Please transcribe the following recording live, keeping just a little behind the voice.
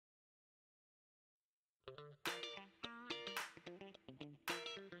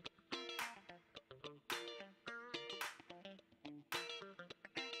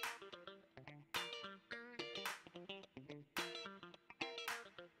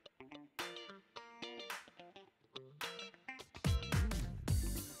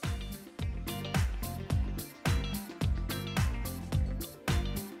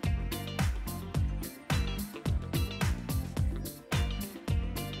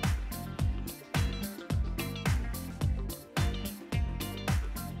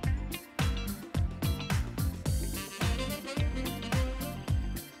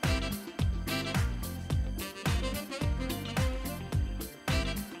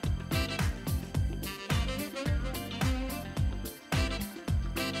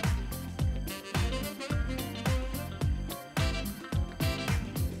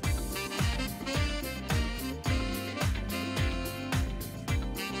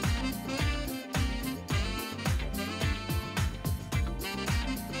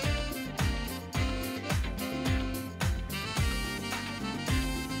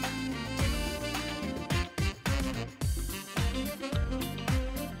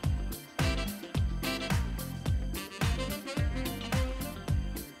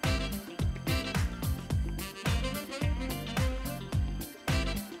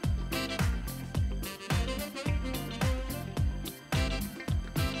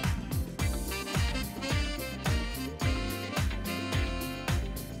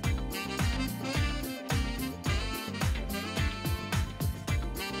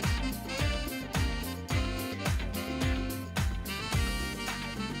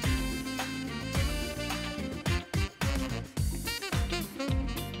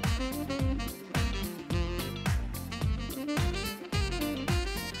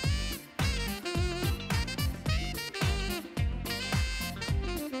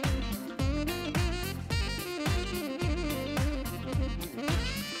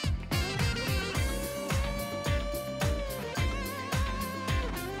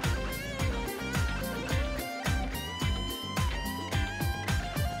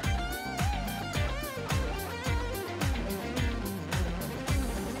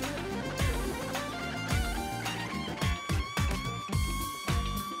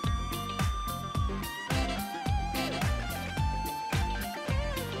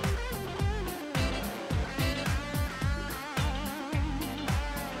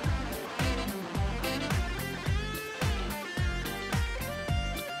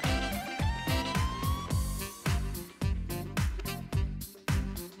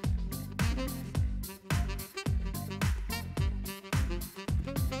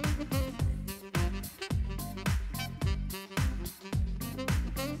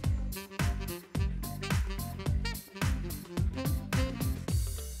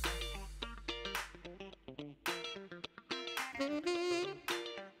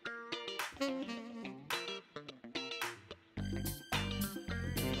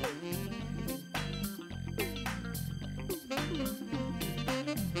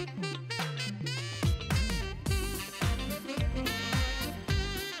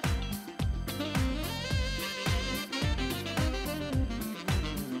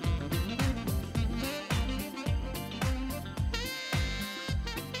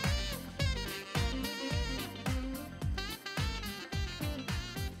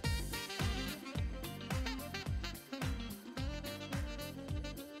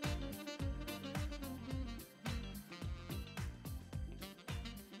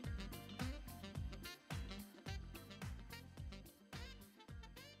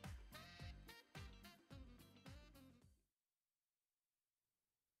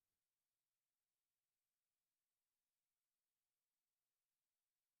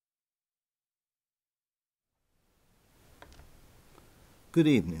Good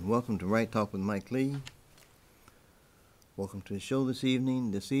evening. Welcome to Right Talk with Mike Lee. Welcome to the show this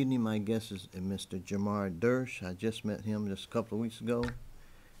evening. This evening, my guest is Mr. Jermar Durst. I just met him just a couple of weeks ago,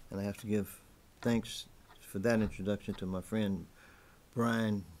 and I have to give thanks for that introduction to my friend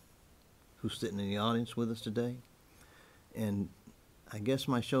Brian, who's sitting in the audience with us today. And I guess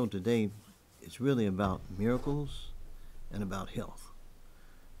my show today is really about miracles and about health.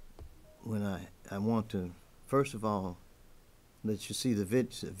 When I want to, first of all, let you see the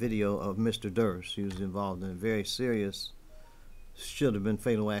video of Mr. Durst. He was involved in a very serious, should have been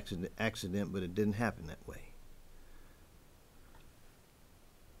fatal accident, but it didn't happen that way.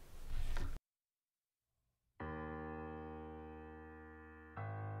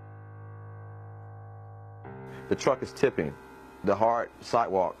 The truck is tipping. The hard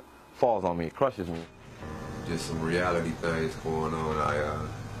sidewalk falls on me, crushes me. Just some reality things going on. I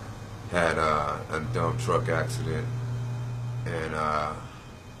had a dump truck accident and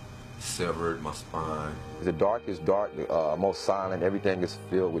severed my spine. The darkest dark, most silent. Everything is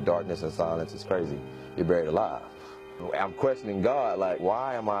filled with darkness and silence. It's crazy. You're buried alive. I'm questioning God, like,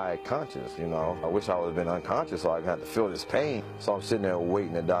 why am I conscious, you know? I wish I would have been unconscious so I didn't have to feel this pain. So I'm sitting there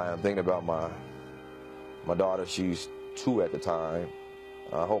waiting to die. I'm thinking about my daughter. She's 2 at the time.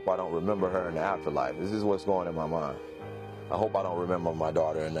 I hope I don't remember her in the afterlife. This is what's going in my mind. I hope I don't remember my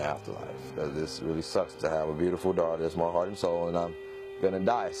daughter in the afterlife, because this really sucks to have a beautiful daughter that's my heart and soul, and I'm gonna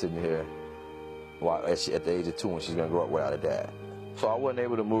die sitting here at the age of 2 when she's gonna grow up without a dad. So I wasn't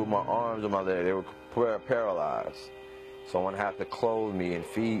able to move my arms or my legs. They were paralyzed. So I'm gonna have to clothe me and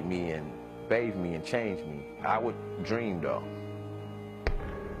feed me and bathe me and change me. I would dream though.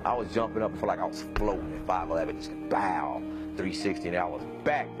 I was jumping up and felt like I was floating at 5'11", just bow, 360, and I was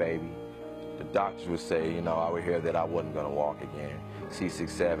back, baby. The doctors would say, you know, I would hear that I wasn't going to walk again.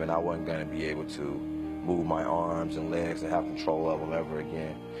 C6-7, I wasn't going to be able to move my arms and legs and have control of them ever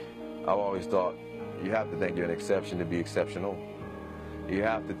again. I've always thought you have to think you're an exception to be exceptional. You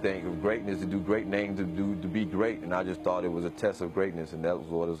have to think of greatness to do great things, to be great, and I just thought it was a test of greatness, and that was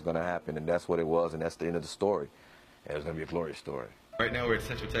what was going to happen, and that's what it was, and that's the end of the story. And it was going to be a glorious story. Right now we're at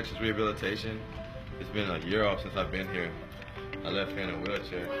Central Texas Rehabilitation. It's been a year off since I've been here. I left here in a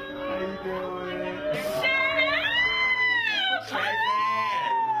wheelchair. How you doing?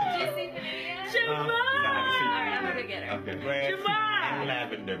 Jermar! Alright, I'm gonna get her. Okay. Jermar! And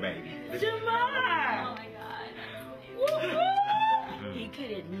lavender, baby. Jermar! Oh my God. He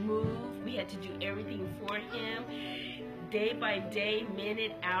couldn't move. We had to do everything for him. Day by day,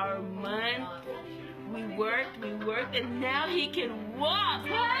 minute, hour, month. We worked, and now he can walk.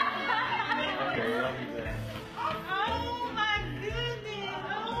 Oh my goodness!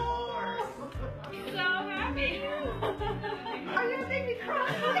 Oh, so happy. Are you gonna make me cry?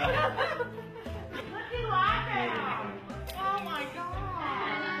 Look at laughing. Oh my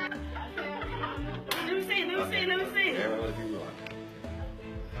God! Lucy.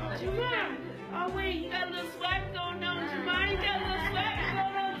 Jermar. Oh wait, you got a little swag going on, Jermar. You got a little swag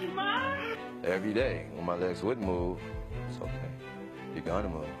going on, Jermar. Every day, when my legs wouldn't move, it's okay. You're gonna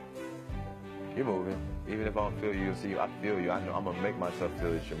move. You're moving. Even if I don't feel you, see, I feel you. I know I'm gonna make myself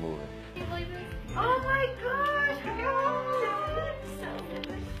feel that you're moving. Oh my gosh! God. So good to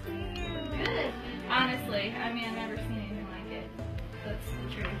see you. Good. Honestly, I mean, I've never seen anything like it. That's the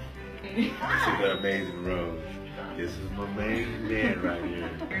truth. This is the amazing Rose. This is my main man right here.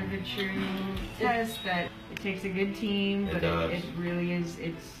 You're the true test that it takes a good team, but it really is,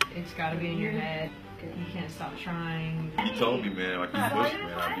 it's got to be in your head. You can't stop trying. You told me, man, like you pushed,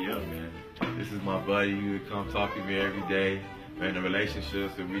 man, I'll be up, man. This is my buddy who come talk to me every day. Man, the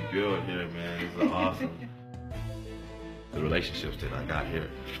relationships that we build here, man, is awesome. The relationships that I got here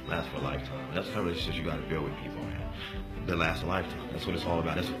last for a lifetime. That's the relationships you got to build with people, man. That last a lifetime. That's what it's all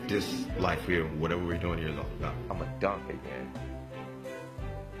about. That's what this life here, whatever we're doing here, is all about. I'm a dunk again.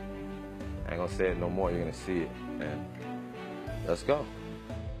 I ain't gonna say it no more. You're gonna see it, man. Let's go.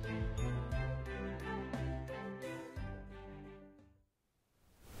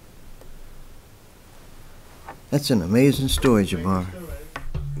 That's an amazing story, Jermar.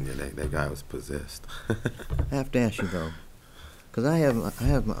 Yeah, that guy was possessed. I have to ask you though, because I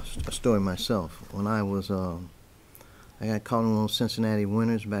have a story myself. When I was I got caught in those Cincinnati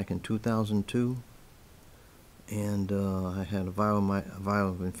winters back in 2002, and I had a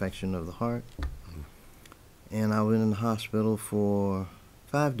viral infection of the heart, and I was in the hospital for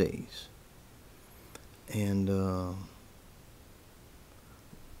 5 days, and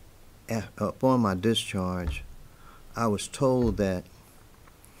upon my discharge, I was told that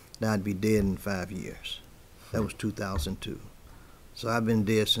I'd be dead in 5 years. That was 2002. So I've been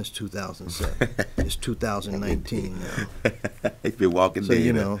dead since 2007. It's 2019 now. He's been walking So, dead.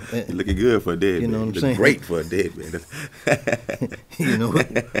 you know, You're looking good for a dead you know man. what I'm You saying? look great for a dead man. You know,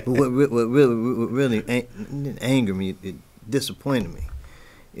 what really angered me, it disappointed me,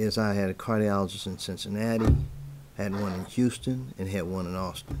 is I had a cardiologist in Cincinnati, had one in Houston, and had one in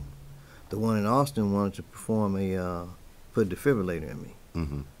Austin. The one in Austin wanted to perform put a defibrillator in me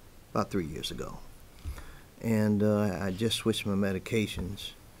about 3 years ago. And I just switched my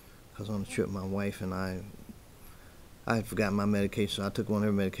medications because on the trip my wife and I had forgotten my medication, so I took one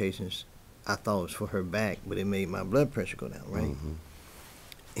of her medications. I thought it was for her back, but it made my blood pressure go down, right?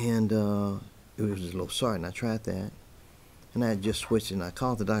 And it was losartan. I tried that, and I had just switched, and I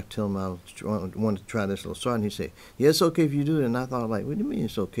called the doctor, told him I wanted to try this losartan. He said, "Yeah, it's okay if you do it." And I thought, like, what do you mean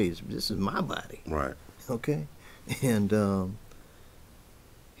it's okay? This is my body, Right. okay? And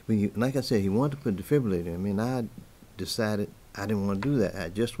like I said, he wanted to put a defibrillator in me, and I decided I didn't want to do that. I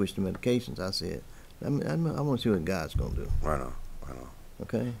just switched the medications. I said, I want to see what God's going to do. Right on. Right on.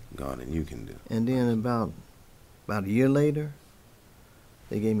 Okay? God and you can do. And then about a year later,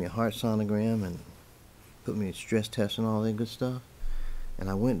 they gave me a heart sonogram and put me in stress tests and all that good stuff. And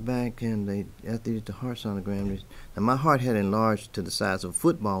I went back, and after they did the heart sonogram, now my heart had enlarged to the size of a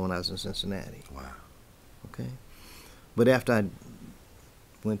football when I was in Cincinnati. Wow. Okay? But after I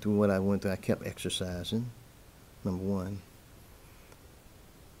went through what I went through, I kept exercising, number one.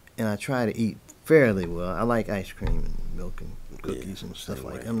 And I try to eat fairly well. I like ice cream and milk and cookies and stuff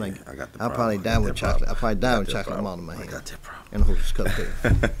like that. I'm like, I got the I'll problem. probably I die got with that chocolate. problem. I'll probably die with I got that chocolate problem. all in my I hand. got that problem. And a Hostess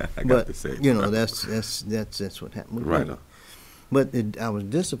cupcake. I got But, the same you know, problem. that's what happened with Right me. on. But I was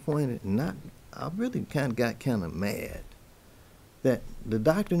disappointed, and I really got kind of mad that the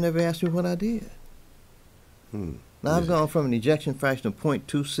doctor never asked me what I did. Now, I've gone from an ejection fraction of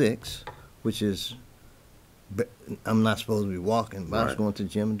 0.26, which is, I'm not supposed to be walking, but I was Right. going to the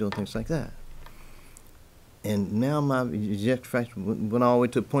gym and doing things like that. And now my ejection fraction went all the way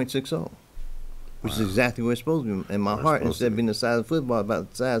to 0.60, which is exactly where it's supposed to be. And my Where it's heart, supposed to instead of be. being the size of a football, about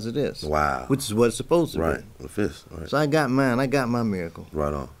the size of this. Wow. Which is what it's supposed to Right. be. The fist. Right. So I got mine. I got my miracle.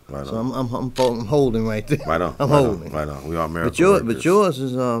 Right on. Right So on. I'm holding right there. Right on. I'm right holding. On, right on. We are miracle But workers. yours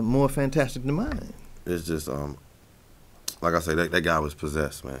is more fantastic than mine. It's just like I say, that guy was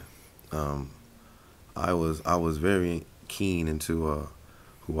possessed, man. I was very keen into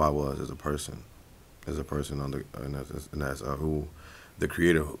who I was as a person and as who the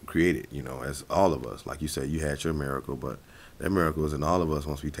Creator created. You know, as all of us. Like you said, you had your miracle, but that miracle is in all of us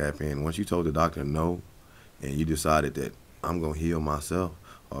once we tap in. Once you told the doctor no, and you decided that I'm gonna heal myself,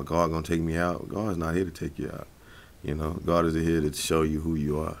 or God gonna take me out. God is not here to take you out. You know, God is here to show you who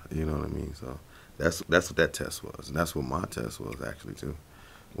you are. You know what I mean? So that's what that test was, and that's what my test was actually too.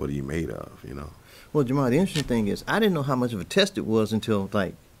 What are you made of? You know. Well, Jermar, the interesting thing is I didn't know how much of a test it was until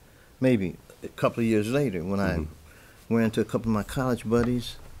like maybe a couple of years later when I ran into a couple of my college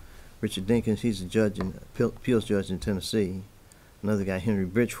buddies. Richard Dinkins, he's a judge in appeals judge in Tennessee. Another guy, Henry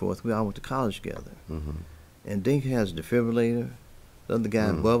Bridgeforth. We all went to college together. And Dink has a defibrillator. The other guy,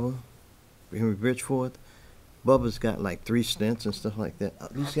 Bubba, Henry Bridgeforth. Bubba's got like 3 stents and stuff like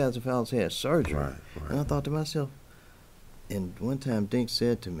that. These guys have all had surgery. Right. And I thought to myself, and one time Dink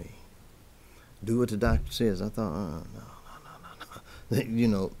said to me, do what the doctor says. I thought, no. You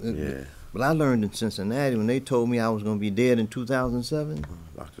know, Yeah. but I learned in Cincinnati when they told me I was going to be dead in 2007.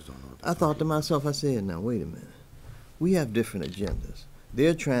 Doctors don't know. What I thought to myself, I said, now wait a minute. We have different agendas.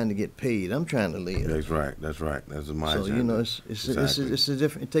 They're trying to get paid. I'm trying to live. That's right. That's right. That's my So agenda. you know, it's a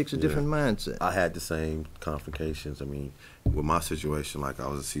different. It takes a different mindset. I had the same complications. I mean, with my situation, like I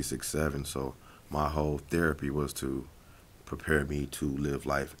was a C6-7, so my whole therapy was to prepare me to live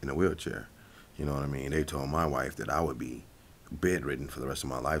life in a wheelchair. You know what I mean? They told my wife that I would be bedridden for the rest of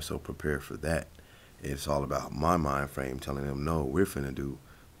my life, so prepare for that. It's all about my mind frame telling them, no, we're finna do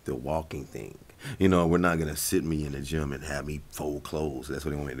the walking thing. You know, we're not gonna sit me in the gym and have me fold clothes. That's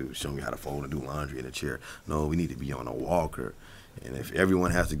what they want me to do, show me how to fold and do laundry in a chair. No, we need to be on a walker. And if everyone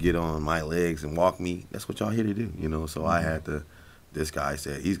has to get on my legs and walk me, that's what y'all here to do, you know? So I had to, this guy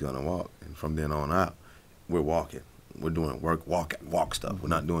said he's gonna walk. And from then on out, we're walking. We're doing walk stuff. We're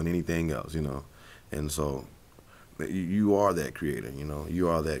not doing anything else, you know? And so you are that creator, you know? You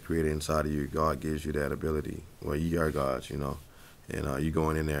are that creator inside of you. God gives you that ability. Well, you are God's, you know? And you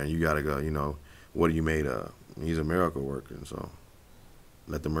going in there and you gotta go, you know, what are you made of? He's a miracle worker, and so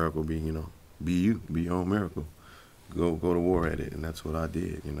let the miracle be, you know, be you, be your own miracle. Go to war at it, and that's what I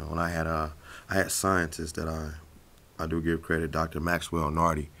did, you know. And I had scientists that I do give credit. Dr. Maxwell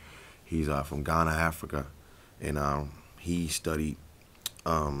Nardi, he's from Ghana, Africa, and he studied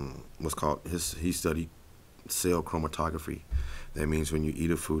he studied cell chromatography. That means when you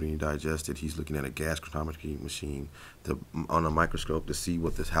eat a food and you digest it, he's looking at a gas chromatography machine on a microscope to see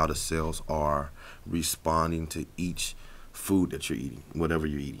how the cells are responding to each food that you're eating, whatever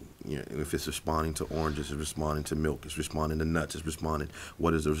you're eating. You know, if it's responding to oranges, it's responding to milk, it's responding to nuts, it's responding.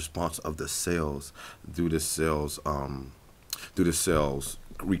 What is the response of the cells? Do the cells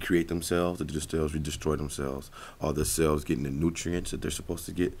recreate themselves, or do the cells destroy themselves? Are the cells getting the nutrients that they're supposed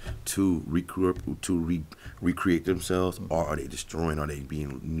to get to recreate themselves, or are they destroying? Are they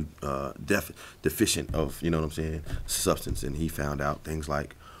being deficient of, you know what I'm saying, substance? And he found out things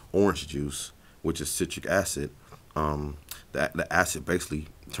like orange juice, which is citric acid. The acid basically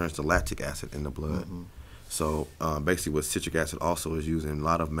turns to lactic acid in the blood. So basically, what citric acid also is used in a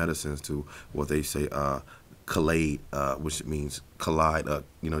lot of medicines to what they say collate, which means collide,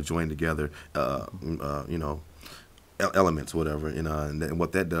 join together, elements, whatever. And then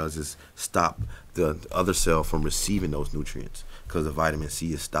what that does is stop the other cell from receiving those nutrients, because the vitamin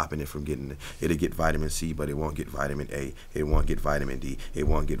C is stopping it from getting it. It'll get vitamin C, but it won't get vitamin A. It won't get vitamin D. It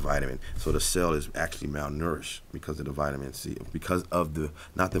won't get vitamin. So the cell is actually malnourished because of the vitamin C, because of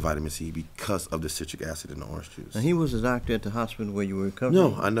not the vitamin C, because of the citric acid in the orange juice. And he was a doctor at the hospital where you were recovering?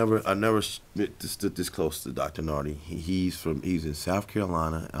 No, I never stood this close to Dr. Nardi. He's in South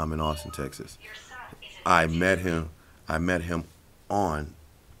Carolina. I'm in Austin, Texas. I met him online.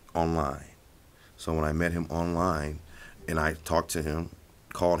 So when I met him online, and I talked to him,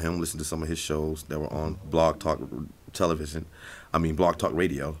 called him, listened to some of his shows that were on Blog Talk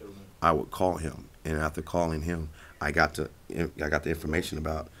Radio, I would call him, and after calling him, I got the information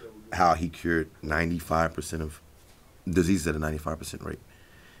about how he cured 95% of diseases at a 95% rate.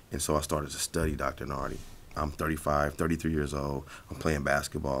 And so I started to study Dr. Nardi. I'm 33 years old. I'm playing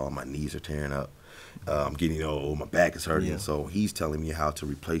basketball. My knees are tearing up. I'm getting old. My back is hurting. Yeah. So he's telling me how to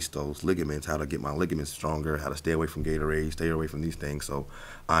replace those ligaments, how to get my ligaments stronger, how to stay away from Gatorade, stay away from these things. So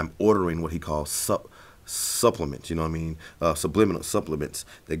I'm ordering what he calls supplements, you know what I mean? Subliminal supplements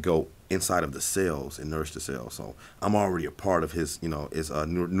that go inside of the cells and nourish the cells. So I'm already a part of his,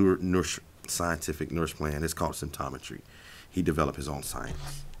 scientific nourish plan. It's called symptometry. He developed his own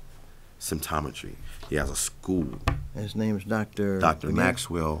science. Symptometry. He has a school. His name is Dr.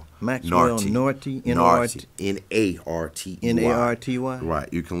 Maxwell Narty. N-A-R-T-Y. N-A-R-T-Y?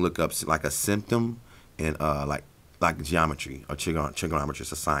 Right. You can look up like a symptom and like geometry or trigonometry.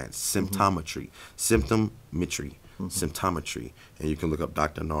 It's a science. Symptometry. Symptometry. Symptometry. And you can look up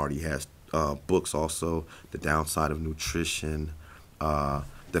Dr. Nardi. He has books also, The Downside of Nutrition,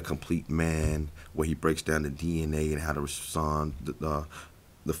 The Complete Man, where he breaks down the DNA and how to respond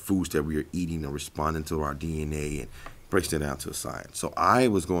the foods that we are eating and responding to our DNA, and breaks it down to a science. So I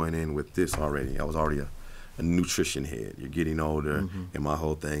was going in with this already. I was already a nutrition head. You're getting older, and my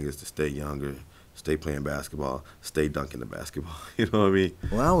whole thing is to stay younger, stay playing basketball, stay dunking the basketball. You know what I mean?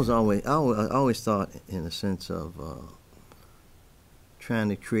 Well, I always thought in the sense of trying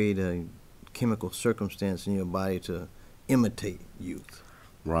to create a chemical circumstance in your body to imitate youth.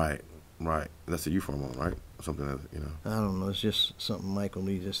 Right. That's a youth hormone, right? Something that, I don't know. It's just something Michael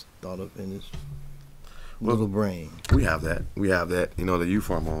Lee just thought of in his little brain. We have that. The youth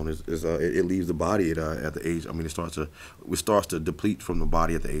hormone is it leaves the body at the age. I mean, it starts to deplete from the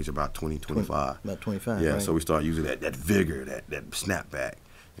body at the age of about 25. About 25. Yeah. Right? So we start using that vigor, that snapback,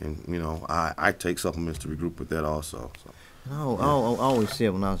 and I take supplements to regroup with that also. So. I always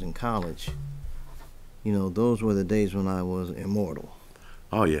said when I was in college, those were the days when I was immortal.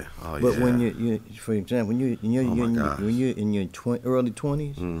 Oh yeah. But when you, for example, when you're in your early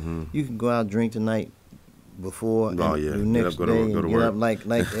 20s, you can go out and drink the night before, and the next day, and get up like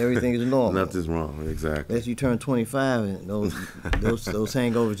everything is normal. Nothing's wrong, exactly. As you turn 25, and those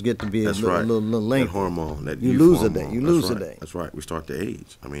hangovers get to be a little lengthy. That hormone, you lose a day. You lose a day. That's right. We start to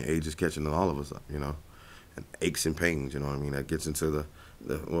age. I mean, age is catching all of us up, and aches and pains. You know what I mean? That gets into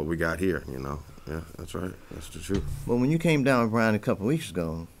what we got here. Yeah, that's right. That's the truth. Well, when you came down, Brian, a couple of weeks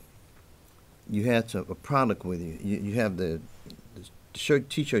ago, you had a product with you. You have the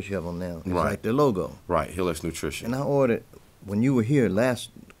T-shirt you have on now. It's like the logo. Right, Hillx Nutrition. And I ordered, when you were here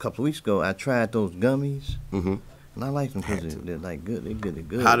last couple of weeks ago, I tried those gummies. And I like them because they're like good. They're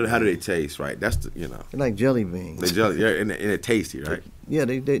good. How do they taste? Right. That's They're like jelly beans. They jelly, yeah, and they're tasty, right? Yeah,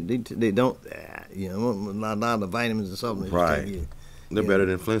 they don't. A lot of the vitamins and supplements. Right. They're better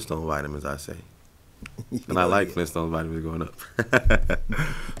than Flintstone vitamins, I say. And I like Flintstone vitamins going up.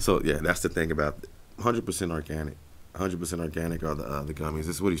 So yeah, that's the thing about 100% organic. 100% organic are the gummies.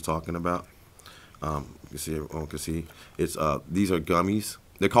 This is what he's talking about. You can see, everyone can see. It's these are gummies.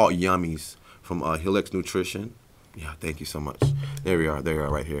 They're called yummies from Hillx Nutrition. Yeah, thank you so much. There we are. There you are,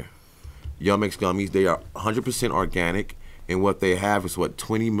 right here. Yumex gummies. They are 100% organic, and what they have is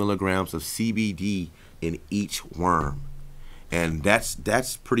 20 milligrams of CBD in each worm, and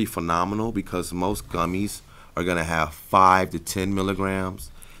that's pretty phenomenal because most gummies are gonna have 5 to 10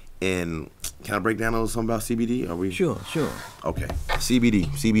 milligrams. And can I break down a little something about CBD? Are we Sure. Okay. CBD.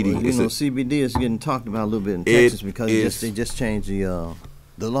 Well, you know, CBD is getting talked about a little bit in Texas because they just changed the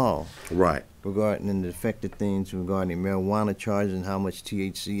law. Right. Regarding the affected things regarding marijuana charges and how much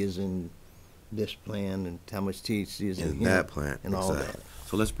THC is in this plant and how much THC is in that plant and all that.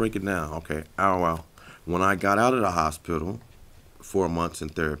 So let's break it down. Okay. Well, when I got out of the hospital, 4 months in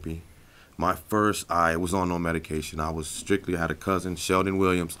therapy, I was on no medication. I had a cousin, Sheldon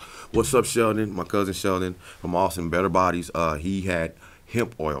Williams. What's up, Sheldon? My cousin Sheldon from Austin Better Bodies. He had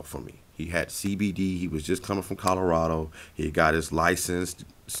hemp oil for me. He had CBD. He was just coming from Colorado. He got his license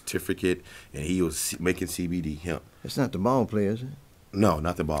certificate, and he was making CBD hemp. It's not the ball player, is it? No,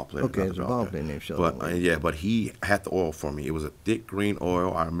 not the ball player. Okay, it's a ball player named Sheldon. But he had the oil for me. It was a thick green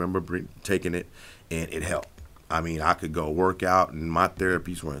oil. I remember taking it, and it helped. I mean, I could go work out, and my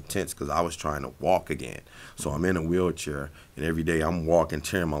therapies were intense because I was trying to walk again. So I'm in a wheelchair, and every day I'm walking,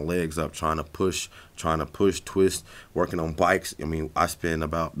 tearing my legs up, trying to push, twist, working on bikes. I mean, I spend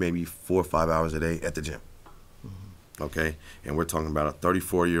about maybe 4 or 5 hours a day at the gym. Okay? And we're talking about a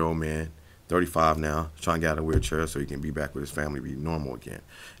 34-year-old man, 35 now, trying to get out of a wheelchair so he can be back with his family, be normal again.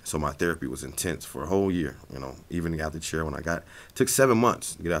 So my therapy was intense for a whole year, you know, even got the chair when it took 7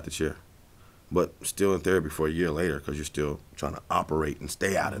 months to get out the chair. But still in therapy for a year later because you're still trying to operate and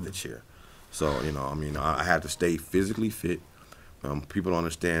stay out of the chair. So, you know, I mean, I had to stay physically fit. People don't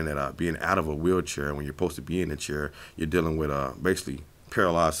understand that being out of a wheelchair, when you're supposed to be in the chair, you're dealing with basically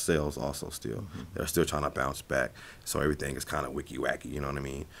paralyzed cells also still. They're still trying to bounce back. So everything is kind of wicky-wacky, you know what I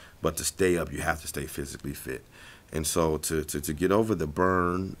mean? But to stay up, you have to stay physically fit. And so to get over the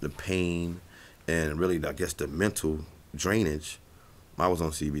burn, the pain, and really, I guess, the mental drainage, I was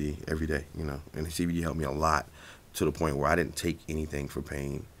on CBD every day, you know, and CBD helped me a lot to the point where I didn't take anything for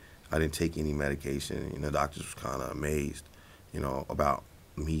pain. I didn't take any medication. You know, the doctors were kind of amazed, you know, about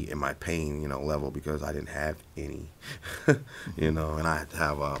me and my pain, you know, level because I didn't have any, you know, and I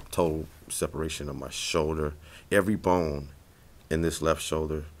have a total separation of my shoulder. Every bone in this left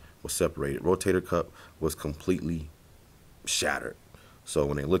shoulder was separated. Rotator cuff was completely shattered. So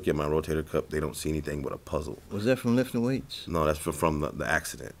when they look at my rotator cuff, they don't see anything but a puzzle. Was that from lifting weights? No, that's from the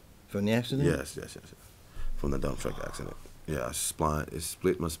accident. From the accident? Yes. From the dump truck accident. Yeah, it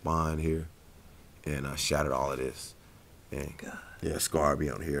split my spine here, and I shattered all of this. And God. Yeah, scar me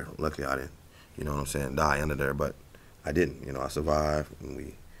on here. Luckily, I didn't, you know what I'm saying, die under there, but I didn't. You know, I survived,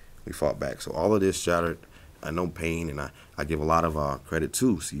 and we fought back. So all of this shattered. I know pain, and I give a lot of credit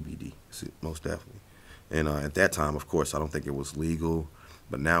to CBD, most definitely. And at that time, of course, I don't think it was legal,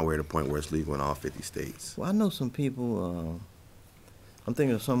 but now we're at a point where it's legal in all 50 states. Well, I know some people, I'm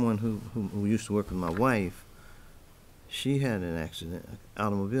thinking of someone who used to work with my wife. She had an accident,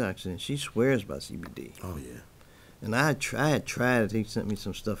 automobile accident. She swears by CBD. Oh, yeah. And I had tried it. He sent me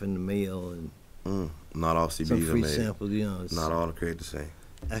some stuff in the mail. And not all CBDs some free are made. samples, you know. Not all are created the same.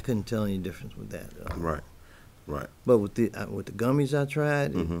 I couldn't tell any difference with that. Right. But with the gummies I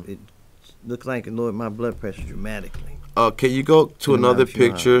tried, it looked like it lowered my blood pressure dramatically. Can you go to another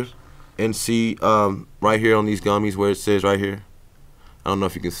picture and see right here on these gummies where it says right here? I don't know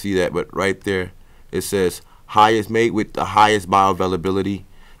if you can see that, but right there it says highest made with the highest bioavailability.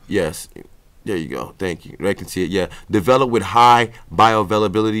 Yes. There you go. Thank you. I can see it. Yeah. Developed with high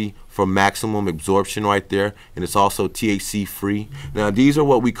bioavailability for maximum absorption right there. And it's also THC free. Now, these are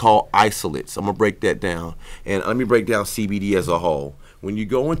what we call isolates. I'm going to break that down. And let me break down CBD as a whole. When you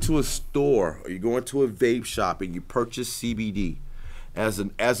go into a store or you go into a vape shop and you purchase CBD, as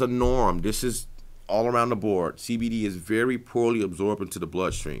a norm, this is all around the board, CBD is very poorly absorbed into the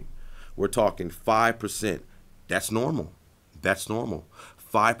bloodstream. We're talking 5%. That's normal.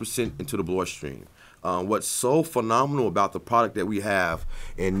 5% into the bloodstream. What's so phenomenal about the product that we have,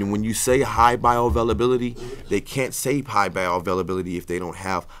 and when you say high bioavailability, they can't say high bioavailability if they don't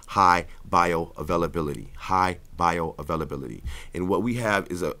have high bioavailability. High bioavailability. And what we have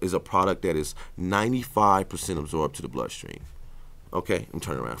is a product that is 95% absorbed to the bloodstream. Okay, I'm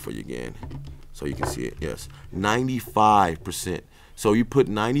turning around for you again so you can see it. Yes, 95%. So you put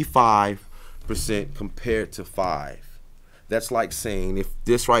 95% compared to 5. That's like saying if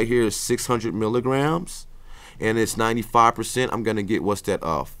this right here is 600 milligrams and it's 95%, I'm going to get, what's that,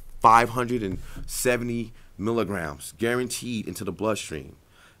 570 milligrams guaranteed into the bloodstream.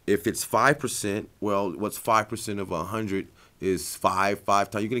 If it's 5%, well, what's 5% of 100 is five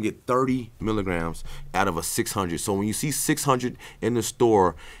times. You're gonna get 30 milligrams out of a 600. So when you see 600 in the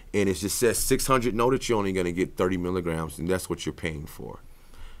store and it just says 600, know that you're only gonna get 30 milligrams, and that's what you're paying for.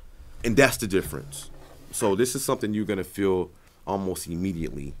 And that's the difference. So this is something you're gonna feel almost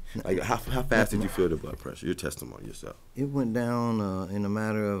immediately. Like how fast did you feel the blood pressure? Your testimony yourself. It went down in a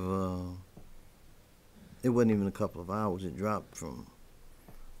matter of, it wasn't even a couple of hours. It dropped from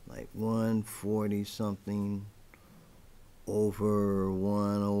like 140 something over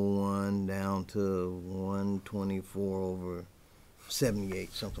 101 down to 124 over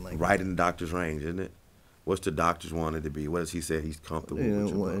 78, something like that. Right in the doctor's range, isn't it? What's the doctors wanted to be? What does he say he's comfortable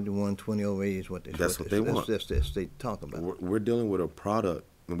with? The 120 over 80 is what they That's what they want. That's they talk about. We're dealing with a product,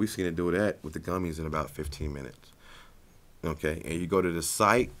 and we've seen it do that with the gummies in about 15 minutes. Okay, and you go to the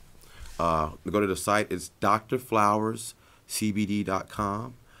site. It's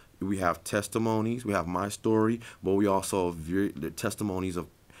drflowerscbd.com. We have testimonies. We have my story, but we also have the testimonies of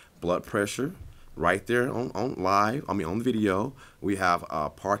blood pressure right there on live. I mean on video. We have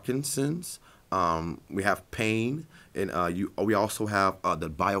Parkinson's. We have pain, and we also have the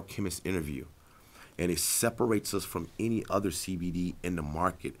biochemist interview, and it separates us from any other CBD in the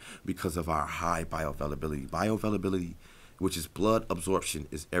market because of our high bioavailability. Bioavailability, which is blood absorption,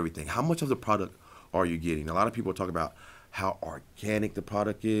 is everything. How much of the product are you getting? A lot of people talk about how organic the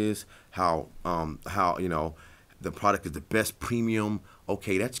product is, how you know the product is the best premium.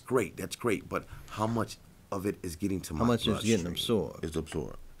 Okay, that's great, but how much of it is getting to my bloodstream? How much is getting absorbed? It's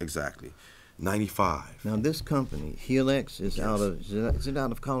absorbed, exactly. 95. Now this company, Helix, is out of, is it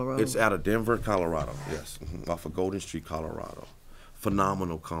out of Colorado? It's out of Denver, Colorado, yes, off of Golden Street, Colorado.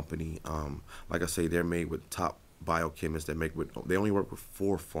 Phenomenal company. Like I say, they're made with top biochemists that make with, they only work with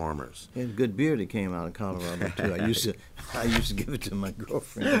 4 farmers. There's good beer that came out of Colorado too. I used to give it to my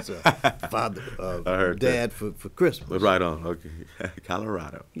girlfriend's dad for Christmas. Right on, okay.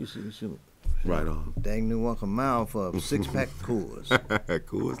 Colorado. Right on. Dang near walk a mile for a 6-pack of Coors.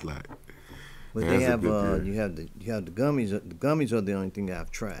 Coors Light. But they have you have the gummies. The gummies are the only thing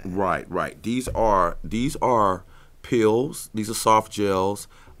I've tried. Right. These are pills. These are soft gels.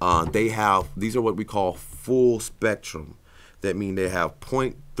 These are what we call full spectrum. That means they have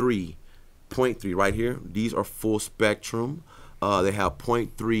 0.3 right here. These are full spectrum. They have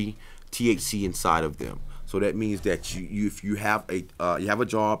 0.3 THC inside of them. So that means that if you have a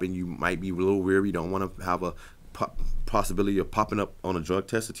job and you might be a little weary, you don't want to have a possibility of popping up on a drug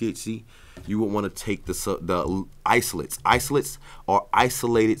test of THC, you would want to take the isolates. Isolates are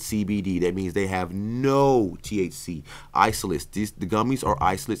isolated CBD. That means they have no THC. Isolates. The gummies are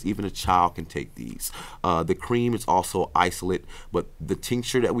isolates. Even a child can take these. The cream is also isolate, but the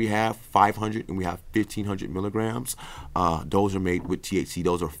tincture that we have, 500 and we have 1,500 milligrams, those are made with THC.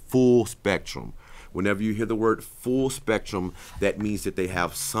 Those are full spectrum. Whenever you hear the word full spectrum, that means that they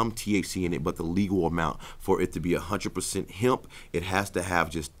have some THC in it, but the legal amount. For it to be 100% hemp, it has to have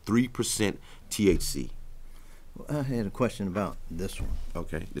just 3% THC. Well, I had a question about this one.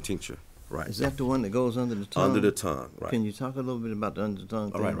 Okay, the tincture, right. Is that the one that goes under the tongue? Under the tongue, right. Can you talk a little bit about the under the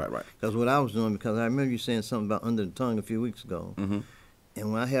tongue thing? Right. Because what I was doing, because I remember you saying something about under the tongue a few weeks ago. Mm-hmm.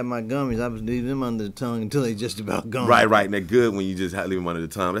 And when I had my gummies, I was leaving them under the tongue until they just about gone. Right. And they're good when you just leave them under the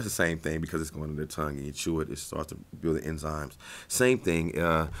tongue. That's the same thing because it's going under the tongue and you chew it. It starts to build the enzymes. Same thing.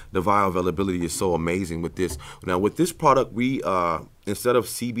 The bioavailability is so amazing with this. Now, with this product, we, instead of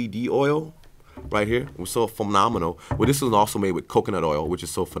CBD oil, right here, it was so phenomenal. Well, this is also made with coconut oil, which is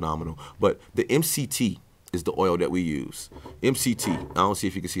so phenomenal. But the MCT is the oil that we use. MCT. I don't see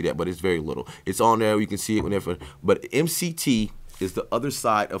if you can see that, but it's very little. It's on there. You can see it whenever. But MCT is the other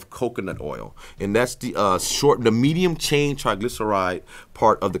side of coconut oil, and that's the medium chain triglyceride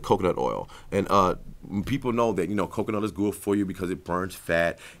part of the coconut oil. And people know that coconut is good for you because it burns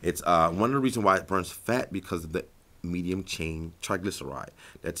fat. It's one of the reasons why it burns fat because of the medium chain triglyceride.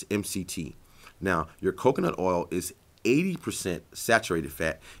 That's MCT. Now your coconut oil is 80% saturated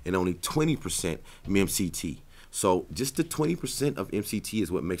fat and only 20% MCT. So just the 20% of MCT is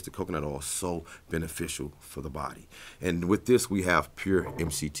what makes the coconut oil so beneficial for the body. And with this, we have pure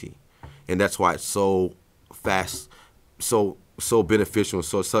MCT. And that's why it's so fast, so beneficial,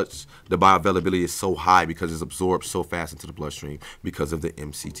 the bioavailability is so high because it's absorbed so fast into the bloodstream because of the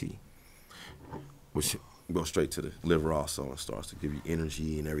MCT, which goes straight to the liver also and starts to give you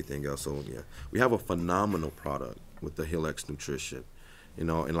energy and everything else. So yeah, we have a phenomenal product with the Helix Nutrition.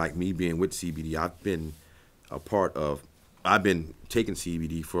 And like me being with CBD, I've been taking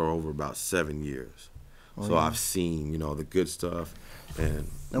CBD for over about 7 years. So I've seen, the good stuff. And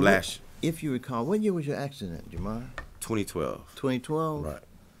if you recall, what year was your accident, Jermar? 2012. 2012? Right.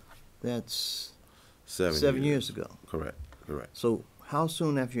 That's 7 years ago. Correct. Correct. So how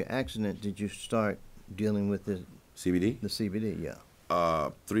soon after your accident did you start dealing with the CBD? The CBD, yeah.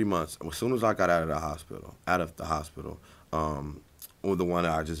 3 months. As soon as I got out of the hospital, or the one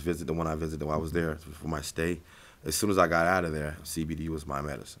I just visited, the one I visited while I was there for my stay, as soon as I got out of there, CBD was my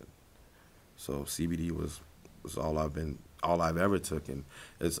medicine. So CBD was all I've ever took, and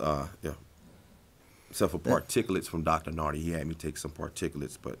it's yeah. Except for particulates from Dr. Nardi, he had me take some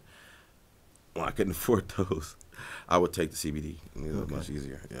particulates, but when I couldn't afford those, I would take the CBD. It was much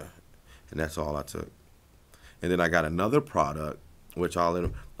easier, yeah. And that's all I took. And then I got another product, which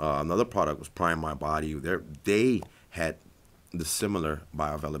another product was Prime My Body. They had the similar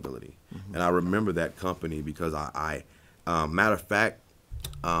bioavailability, and I remember that company because matter of fact,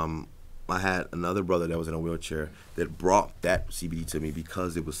 I had another brother that was in a wheelchair that brought that CBD to me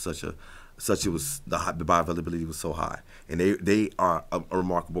because it was the bioavailability was so high, and they are a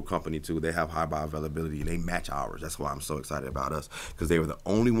remarkable company too. They have high bioavailability and they match ours. That's why I'm so excited about us, because they were the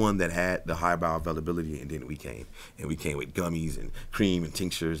only one that had the high bioavailability, and then we came with gummies and cream and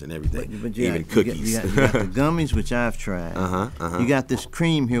tinctures and everything, but even cookies. You got the gummies, which I've tried. You got this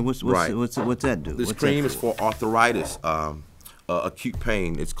cream here. What's that do? This cream is for arthritis, acute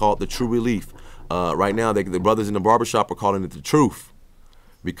pain. It's called the True Relief. Right now, the brothers in the barbershop are calling it the Truth.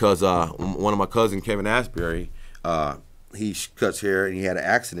 Because one of my cousins, Kevin Asbury, he cuts hair and he had an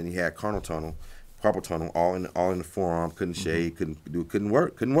accident. He had carpal tunnel, all in the forearm. Couldn't shave, couldn't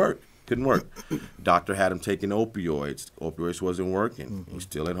work. Doctor had him taking opioids. Opioids wasn't working. He's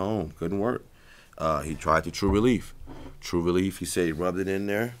still at home. Couldn't work. He tried the True Relief. True Relief, he said he rubbed it in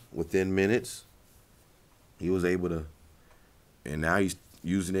there. Within minutes, he was able to, and now he's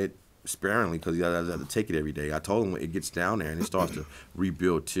using it sparingly because he has to take it every day. I told him it gets down there and it starts to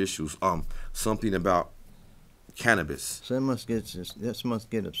rebuild tissues. Something about cannabis. So this must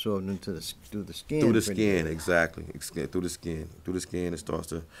get absorbed through the skin. Through the skin, exactly. Through the skin. Through the skin, it starts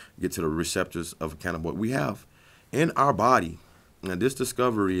to get to the receptors of cannabinoid. We have in our body, and this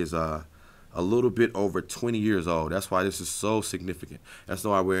discovery is a little bit over 20 years old. That's why this is so significant. That's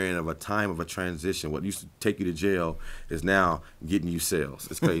why we're in a time of a transition. What used to take you to jail is now getting you cells.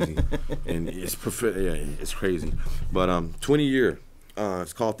 It's crazy. And it's crazy. But 20 year,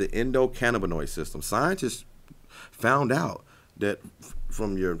 it's called the endocannabinoid system. Scientists found out that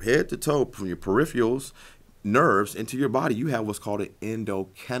from your head to toe, from your peripherals, nerves into your body, you have what's called an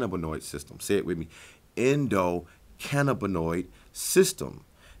endocannabinoid system. Say it with me. Endocannabinoid system.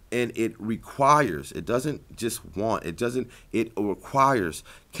 And it requires, it requires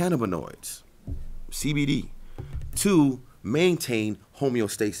cannabinoids, CBD, to maintain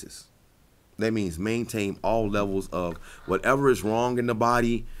homeostasis. That means maintain all levels of whatever is wrong in the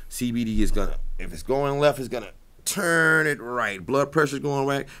body. CBD is gonna, if it's going left, it's gonna turn it right. Blood pressure's going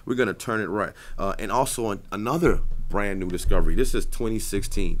right, we're gonna turn it right. And also another brand new discovery. This is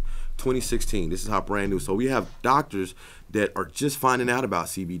 2016. This is how brand new. So we have doctors that are just finding out about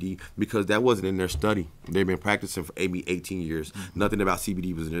CBD because that wasn't in their study. They've been practicing for maybe 18 years. Nothing about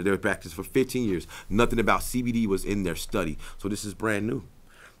CBD was in there. They were practicing for 15 years. Nothing about CBD was in their study. So this is brand new.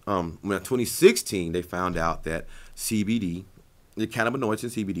 In 2016, they found out that CBD, the cannabinoids in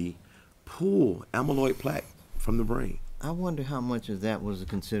CBD, pull amyloid plaque from the brain. I wonder how much of that was a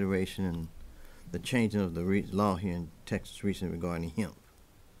consideration in the changing of the law here in Texas recently regarding hemp.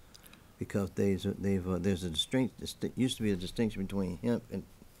 Because there's a used to be a distinction between hemp and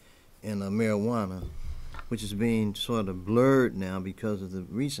marijuana, which is being sort of blurred now because of the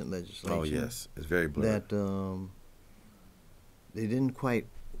recent legislation. Oh yes, it's very blurred. That they didn't quite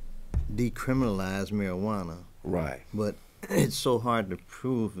decriminalize marijuana. Right. But it's so hard to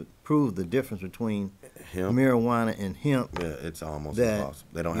prove the difference between marijuana and hemp. Yeah, it's almost impossible.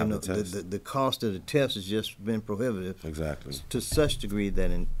 They don't have the test. The cost of the test has just been prohibitive. Exactly. To such degree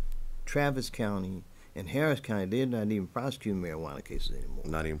that in Travis County and Harris County, they're not even prosecuting marijuana cases anymore.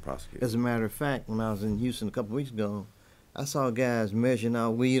 Not even prosecuting. As a matter of fact, when I was in Houston a couple of weeks ago, I saw guys measuring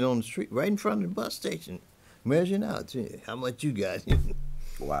out weed on the street right in front of the bus station, measuring out how much you got.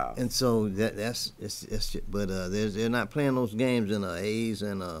 Wow. And so that's but they're not playing those games in Hayes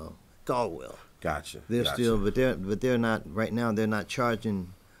and Caldwell. Gotcha. They're still, but they're not right now. They're not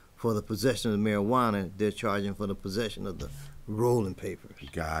charging for the possession of marijuana. They're charging for the possession of the rolling papers.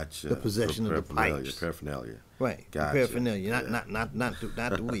 Gotcha. The possession of the pipes. Paraphernalia. Right. Gotcha. Paraphernalia. Not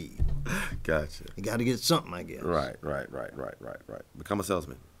the weed. Gotcha. You got to get something, I guess. Right. Become a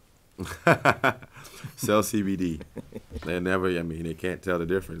salesman. Sell CBD. They can't tell the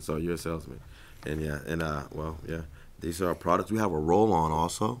difference, so you're a salesman. And these are our products. We have a roll-on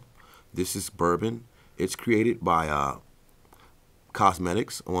also. This is bourbon. It's created by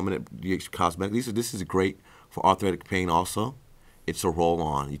cosmetics, a woman at DX Cosmetics. This is great for arthritic pain also. It's a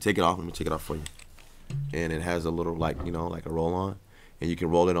roll-on. You take it off. Let me take it off for you. And it has a little, like, you know, like a roll-on. And you can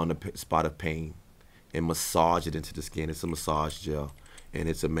roll it on the spot of pain and massage it into the skin. It's a massage gel. And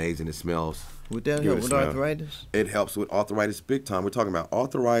it's amazing. It smells. Would that help with arthritis? It helps with arthritis big time. We're talking about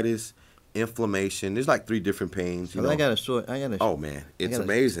arthritis, inflammation. There's like 3 different pains. You know? I got a. Oh man, it's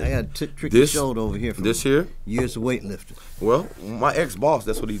amazing. I got a tricky shoulder over here. From this here? Years of weightlifting. Well, my ex-boss,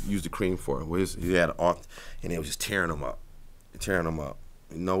 that's what he used the cream for. He had arth, and it was just tearing him up.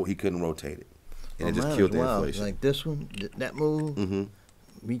 No, he couldn't rotate it, and it just killed the inflation. Like this one, that move,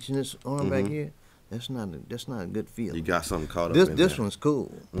 reaching this arm back here. That's not a good feeling. You got something caught up in there. This one's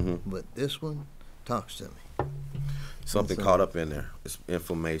cool, but this one talks to me. Something caught up in there. It's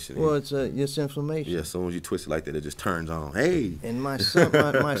inflammation. Well, it's inflammation. Yeah, as soon as you twist it like that, it just turns on. Hey. And my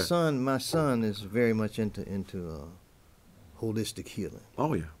son, my son is very much into holistic healing.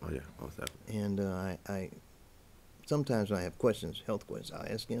 Oh yeah, most definitely. And I sometimes when I have questions, health questions,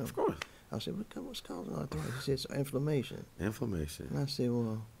 I'll ask him. Of course. I'll say, what's causing arthritis? He says inflammation. Inflammation. And I say,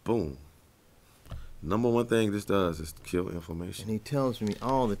 well. Boom. Number one thing this does is kill inflammation. And he tells me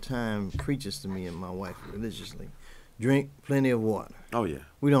all the time, preaches to me and my wife religiously, drink plenty of water. Oh yeah.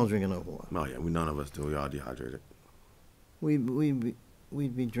 We don't drink enough water. Oh yeah, none of us do. We all dehydrated. We'd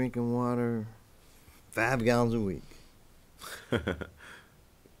be drinking water 5 gallons a week.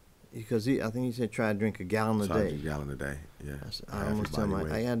 Because I think he said try to drink a gallon a day. A gallon a day, yeah. I almost tell him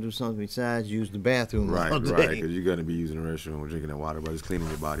I got to do something besides use the bathroom all day. Right, because you're going to be using the restroom or drinking that water, but it's cleaning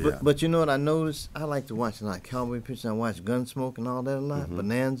your body out. But you know what I noticed? I like to watch like cowboy pictures. I watch Gunsmoke and all that a lot.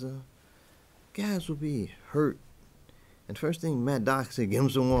 Bonanza. Guys will be hurt. And first thing Matt Doc said, give him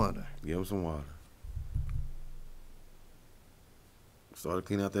some water. Give him some water. Start to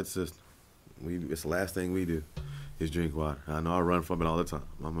clean out that system. It's the last thing we do. Is drink water. I know I run from it all the time.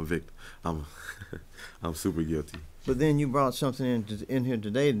 I'm a victim. I'm super guilty. But then you brought something in here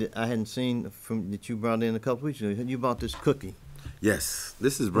today that I hadn't seen that you brought in a couple weeks ago. You bought this cookie. Yes,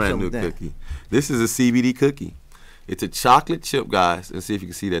 this is brand new cookie. This is a CBD cookie. It's a chocolate chip, guys. Let's see if you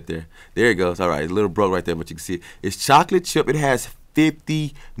can see that there. There it goes. All right, it's a little broke right there, but you can see it. It's chocolate chip. It has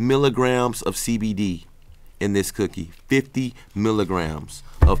 50 milligrams of CBD in this cookie. 50 milligrams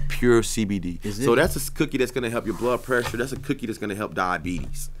of pure CBD. So that's a cookie that's going to help your blood pressure. That's a cookie that's going to help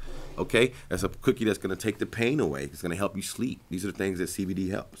diabetes. Okay? That's a cookie that's going to take the pain away. It's going to help you sleep. These are the things that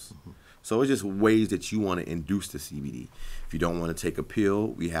CBD helps. So it's just ways that you want to induce the CBD. If you don't want to take a pill,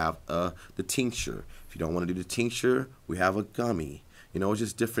 we have the tincture. If you don't want to do the tincture, we have a gummy. You know, it's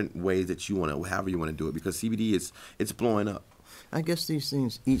just different ways that you want to, however you want to do it, because CBD it's blowing up. I guess these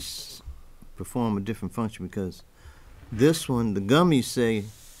things each perform a different function, because this one, the gummies say,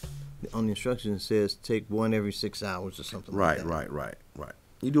 on the instructions it says take one every 6 hours or something like that. Right.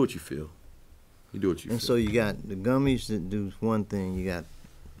 You do what you feel. And so you got the gummies that do one thing, you got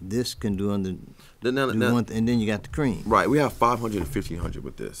this can do one thing, and then you got the cream. Right, we have 500 and 1,500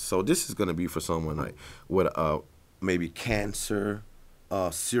 with this. So this is going to be for someone like with maybe cancer,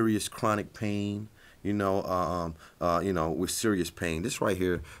 serious chronic pain, with serious pain. This right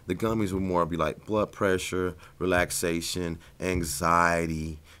here, the gummies would more be like blood pressure, relaxation,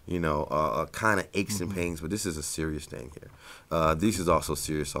 anxiety, kind of aches and pains, but this is a serious thing here. This is also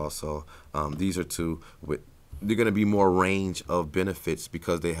serious also. These are they're going to be more range of benefits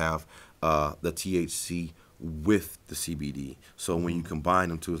because they have the THC with the CBD. So when you combine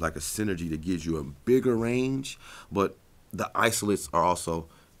them two, it's like a synergy that gives you a bigger range, but the isolates are also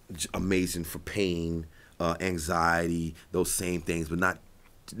amazing for pain, anxiety, those same things, but not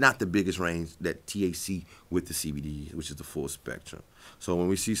the biggest range that THC with the CBD, which is the full spectrum. So when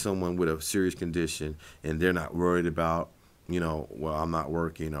we see someone with a serious condition and they're not worried about, well, I'm not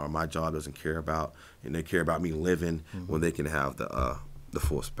working or my job doesn't care about, and they care about me living, when they can have the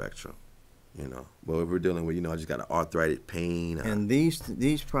full spectrum, But if we're dealing with, I just got an arthritic pain. And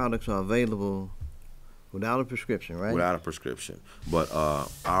these products are available without a prescription, right? Without a prescription. But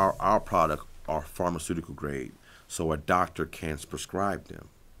our product are pharmaceutical grade, so a doctor can prescribe them.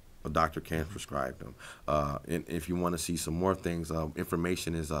 And if you want to see some more things,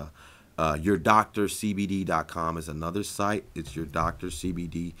 information is yourdoctorcbd.com is another site. It's Your Doctor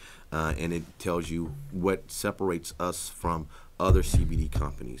CBD, and it tells you what separates us from other CBD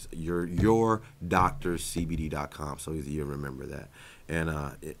companies. Yourdoctorcbd.com, so you remember that. And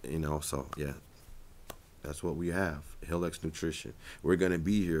so yeah, that's what we have. Hillx Nutrition. We're gonna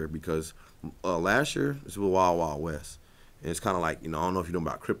be here because last year this was Wild Wild West. And it's kind of like, I don't know if you know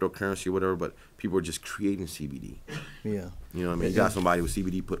about cryptocurrency or whatever, but people are just creating CBD. Yeah. You know what I mean? You got somebody with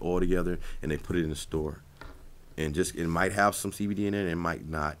CBD put all together and they put it in the store. and just it might have some CBD in it, and it might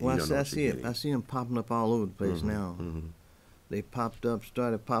not. Well, You don't know I what see you're it. getting. I see them popping up all over the place Mm-hmm, now. mm-hmm. They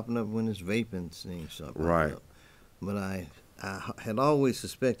started popping up when this vaping thing started popping Right. up. But I had always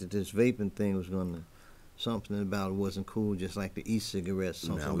suspected this vaping thing was going to, something about it wasn't cool, just like the e-cigarettes.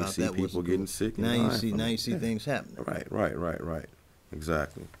 Something Now we about see that people wasn't getting cool. sick and Now you dying see, from now it. you see Yeah. things happening. Right.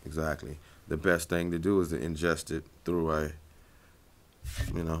 Exactly. The best thing to do is to ingest it through a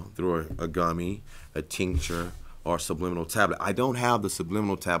gummy, a tincture, or subliminal tablet. I don't have the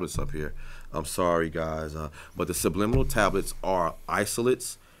subliminal tablets up here. I'm sorry, guys, but the subliminal tablets are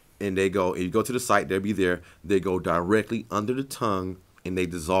isolates, and you go to the site, they'll be there. They go directly under the tongue, and they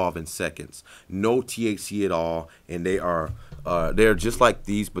dissolve in seconds. No THC at all, and they're just like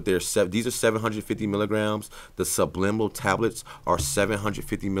these, but these are 750 milligrams. The subliminal tablets are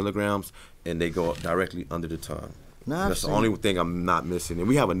 750 milligrams, and they go directly under the tongue. Now, That's the only thing I'm not missing. And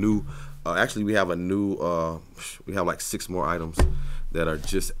we have we have like 6 more items that are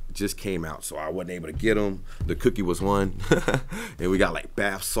just came out, so I wasn't able to get them. The cookie was one, and we got like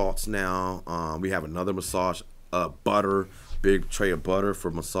bath salts now. We have another massage butter, big tray of butter for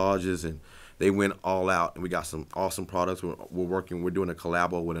massages, and they went all out. And we got some awesome products. We're doing a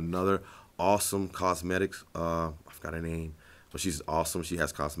collabo with another awesome cosmetics. I forgot her name. But she's awesome. She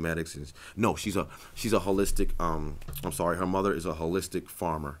has cosmetics. She's a holistic. I'm sorry. Her mother is a holistic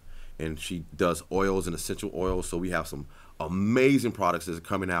farmer, and she does oils and essential oils. So we have some amazing products that are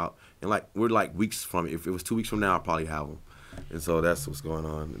coming out, and we're like weeks from it. If it was 2 weeks from now, I'll probably have them. And so that's what's going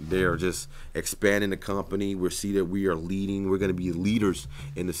on. They're just expanding the company. We see that we are leading. We're going to be leaders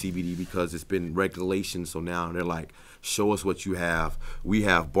in the CBD because it's been regulation. So now they're like, show us what you have. We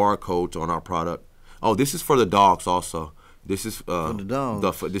have barcodes on our product. Oh, this is for the dogs also. This is For the dog.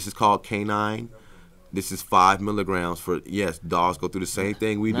 This is called Canine. This is 5 milligrams for, yes, dogs go through the same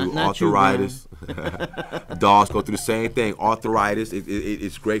thing we do. Not you, arthritis. Dogs go through the same thing. Arthritis.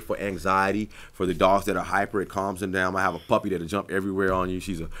 It's great for anxiety. For the dogs that are hyper, it calms them down. I have a puppy that'll jump everywhere on you.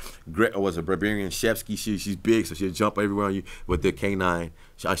 She's a Barbarian Shevsky. She's big, so she'll jump everywhere on you. With the canine,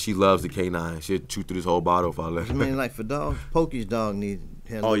 she loves the canine. She'll chew through this whole bottle if I let her. I mean, like for dogs, Pokey's dog has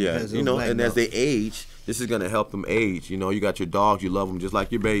Has those black and as dogs. they age, this is gonna help them age. You got your dogs, you love them just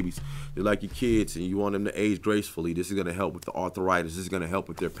like your babies, they're like your kids, and you want them to age gracefully. This is gonna help with the arthritis. This is gonna help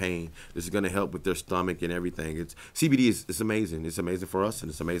with their pain. This is gonna help with their stomach and everything. CBD is amazing. It's amazing for us, and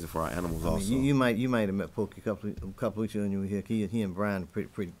it's amazing for our animals also. You might have met Pokey a couple weeks ago when you were here. He and Brian are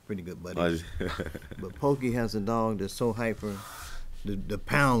pretty good buddies. But Pokey has a dog that's so hyper, the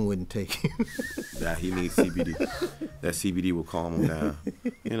pound wouldn't take him. That he needs CBD. That CBD will calm him down.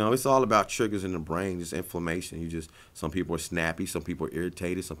 It's all about triggers in the brain, just inflammation. Some people are snappy, some people are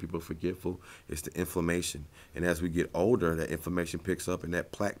irritated, some people are forgetful. It's the inflammation. And as we get older, that inflammation picks up and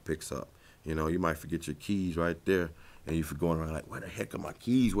that plaque picks up. You might forget your keys right there, and you're going around like, where the heck are my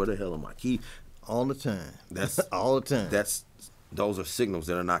keys? Where the hell are my keys? All the time. That's all the time. Those are signals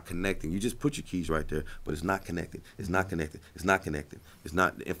that are not connecting. You just put your keys right there, but it's not connected. It's not connected. It's not connected. It's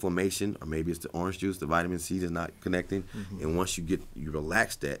not the inflammation, or maybe it's the orange juice, the vitamin C that's not connecting. Mm-hmm. And once you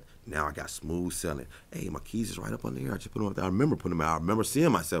relax that, now I got smooth sailing. Hey, my keys is right up on the air. I just put them up there. I remember putting them out. I remember seeing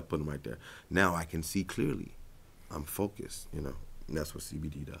myself putting them right there. Now I can see clearly. I'm focused, And that's what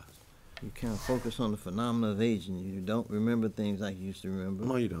CBD does. You kind of focus on the phenomena of aging. You don't remember things like you used to remember.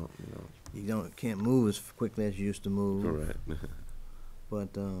 No, you don't. You can't move as quickly as you used to move. Correct.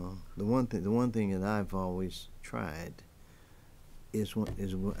 But the one thing that I've always tried is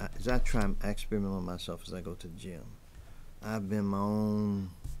I experiment on myself as I go to the gym. I've been my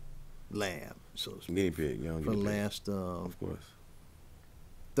own lab, so to speak, guinea pig, for the last of course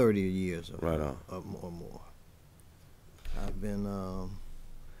 30 years or more. I've been.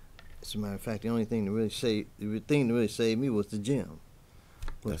 As a matter of fact, the thing that really saved me was the gym.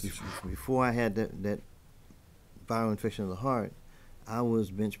 But before I had that viral infection of the heart, I was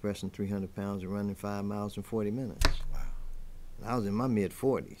bench pressing 300 pounds and running 5 miles in 40 minutes. Wow. And I was in my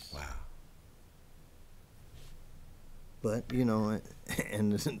mid-40s. Wow. But,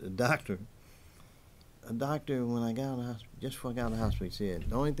 and the doctor, when I got out of the hospital, just before I got out of the hospital, he said,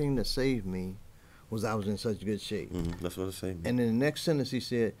 the only thing that saved me was I was in such good shape. Mm-hmm. That's what it saved me. And in the next sentence, he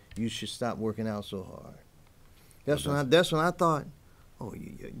said, you should stop working out so hard. That's when I thought, oh,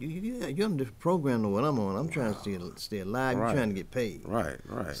 you're on a different program than what I'm on. I'm trying to stay alive. Right. You're trying to get paid. Right.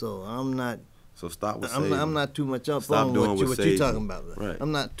 So I'm not. So stop with I'm not too much up on what you're talking about. Right.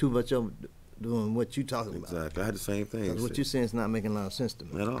 I'm not too much up doing what you're talking about. Exactly. I had the same thing. Because what you're saying is not making a lot of sense to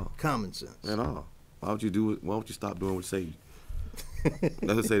me. At all. Common sense. At all. Why would you stop doing what saved you?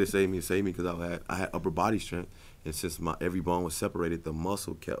 Doesn't say to save me. It saved me because I had upper body strength, and since every bone was separated, the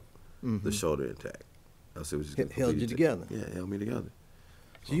muscle kept the shoulder intact. Else it was just Held you together. Yeah, it held me together.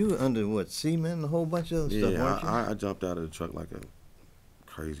 So you were under what, cement and a whole bunch of other stuff, weren't you? I jumped out of the truck like a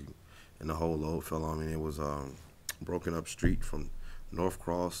crazy, and the whole load fell on me. And it was broken up street from North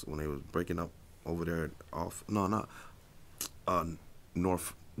Cross when they was breaking up over there off. No, not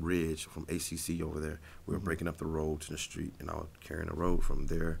North Ridge from ACC over there. We were breaking up the road to the street, and I was carrying the road from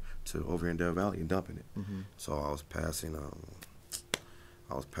there to over here in Del Valley and dumping it. So I was passing.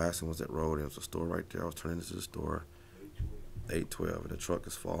 Was that road? There was a store right there. I was turning into the store. 812, and the truck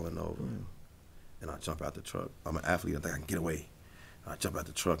is falling over, and I jump out the truck. I'm an athlete. I think I can get away. I jump out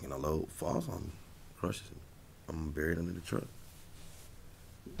the truck, and the load falls on me, crushes me. I'm buried under the truck.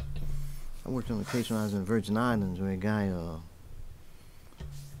 I worked on a case when I was in Virgin Islands where a guy,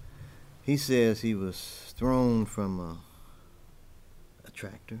 he says he was thrown from a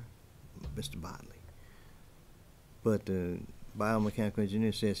tractor, Mr. Botley. But the biomechanical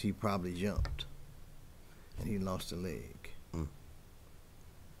engineer says he probably jumped, and he lost a leg.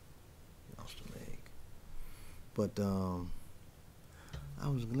 Lost a leg. But I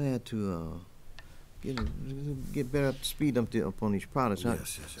was glad to get better up to speed up on these products.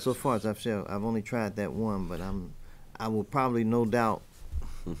 Yes. So far as I've said, I've only tried that one, but I will probably no doubt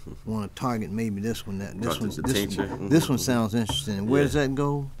want to target maybe this one. This one sounds interesting. Where does that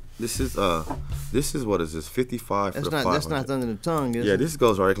go? This is what is this 55 for the 500. That's not under the tongue, is it? Yeah, this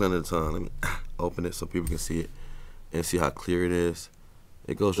goes directly under the tongue. Let me open it so people can see it and see how clear it is.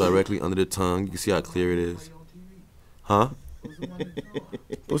 It goes directly under the tongue. You can see how clear it is. Huh?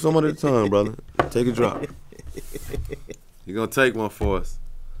 Put some under the tongue, brother. Take a drop. You're going to take one for us.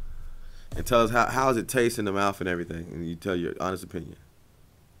 And tell us how does it taste in the mouth and everything. And you tell your honest opinion.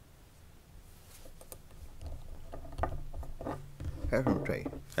 Has no taste.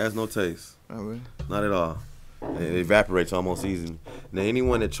 Has no taste. Oh, really? Not at all. It evaporates almost easily. Now,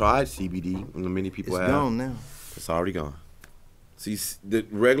 anyone that tried CBD, and many people have. It's gone now. It's already gone. See, the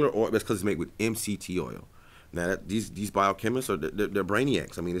regular oil, that's because it's made with MCT oil. Now, these biochemists, they're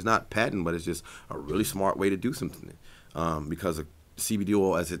brainiacs. I mean, it's not patent, but it's just a really smart way to do something. Because CBD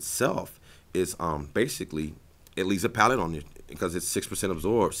oil as itself is basically, it leaves a palate on you because it's 6%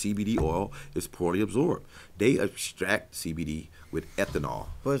 absorbed. CBD oil is poorly absorbed. They extract CBD with ethanol.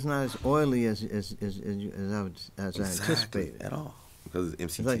 But it's not as oily as I anticipated. At all. Because it's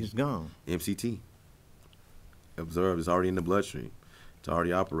MCT. It's like it's gone. MCT. Observed. It's already in the bloodstream. It's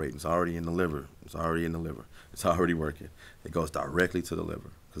already operating. It's already in the liver. It's already in the liver. It's already working. It goes directly to the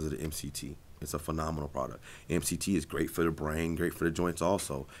liver because of the MCT. It's a phenomenal product. MCT is great for the brain, great for the joints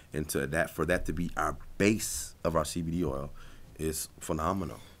also. And for that to be our base of our CBD oil is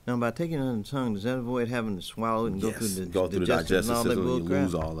phenomenal. Now, by taking it on the tongue, does that avoid having to swallow it and go through the digestive and all system and that you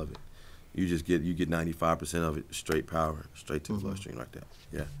lose all of it? You get 95% of it straight power, straight to the bloodstream like that.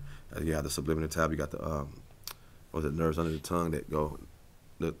 Yeah. You have the subliminal tab. You got the nerves under the tongue that go,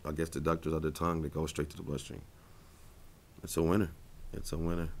 I guess the ductors of the tongue that go straight to the bloodstream. It's a winner. It's a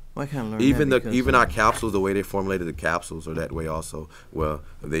winner. Well, I kind of learned even our capsules, the way they formulated the capsules are that way also. Well,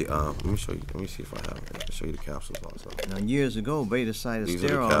 they let me show you. Let me see if I have it. I'll show you the capsules also. Now, years ago,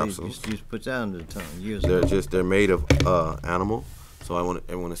 beta-cytosterol used to put that under the tongue. Years ago. They're made of animal. So I want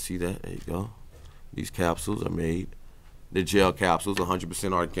everyone to see that. There you go. These capsules are made. They're gel capsules,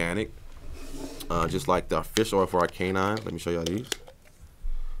 100% organic. Just like the fish oil for our canines. Let me show y'all these.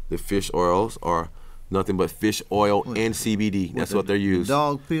 The fish oils are nothing but fish oil and CBD. That's what they're used. The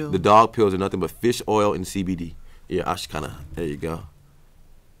dog pills? The dog pills are nothing but fish oil and CBD. Yeah, I should kind of, there you go.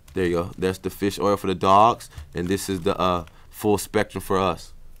 There you go. That's the fish oil for the dogs, and this is the full spectrum for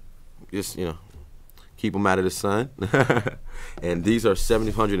us. Just, keep them out of the sun. And these are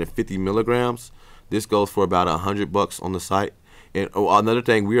 750 milligrams. This goes for about $100 on the site. And another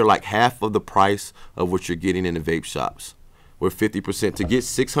thing, we are like half of the price of what you're getting in the vape shops. We're 50%. To get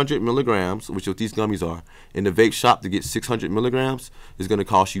 600 milligrams, which is what these gummies are, in the vape shop to get 600 milligrams is going to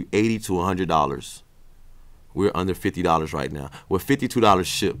cost you $80 to $100. We're under $50 right now. We're $52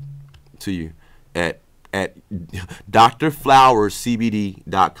 shipped to you at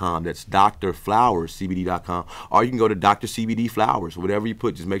drflowerscbd.com. That's drflowerscbd.com. Or you can go to Dr. CBD Flowers. Whatever you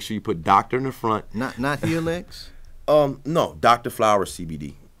put, just make sure you put doctor in the front. Not Helix? No, Dr. Flowers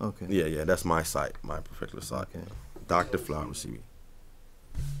CBD. Okay. Yeah, that's my site, my particular site. Okay. Dr. Flowers CBD.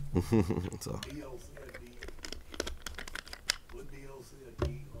 So.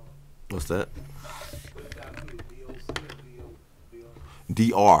 What's that?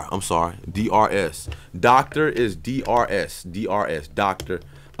 DR, I'm sorry, DRS. Doctor is DRS, Dr.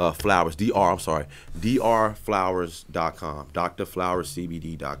 Flowers, DR, I'm sorry, drflowers.com,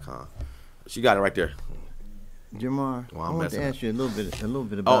 drflowerscbd.com. She got it right there. Jermar, Well, I I'm want to messing ask you a little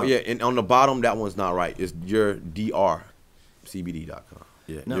bit about. Oh yeah, and on the bottom, that one's not right. It's your drcbd.com.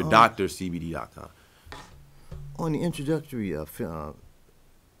 Yeah, Now, your doctorcbd.com. On the introductory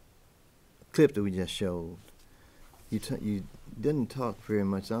clip that we just showed, you didn't talk very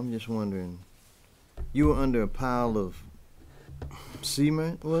much. I'm just wondering, you were under a pile of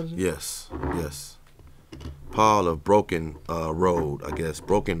cement, was it? Yes, yes. Pile of broken road, I guess.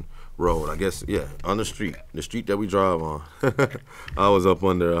 Broken road, I guess. Yeah, on the street that we drive on. I was up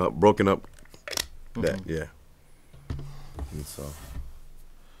under broken up. That, yeah. And so,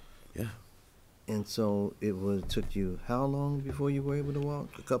 yeah. And so took you how long before you were able to walk?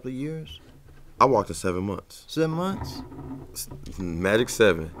 A couple of years? I walked in 7 months. 7 months? Magic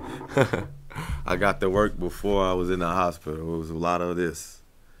 7. I got to work before I was in the hospital. It was a lot of this,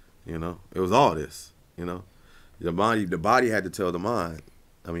 you know. It was all this, you know. The body had to tell the mind.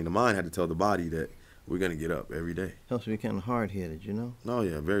 I mean, the mind had to tell the body that we're gonna get up every day. Helps me kind of hard-headed, you know. Oh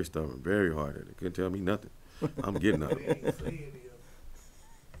yeah, very stubborn, very hard-headed. Couldn't tell me nothing. I'm getting up.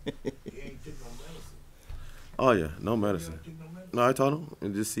 Oh yeah, no medicine. No, I told him,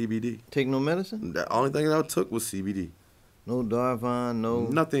 and just CBD. Take no medicine? The only thing that I took was CBD. No Darvon, no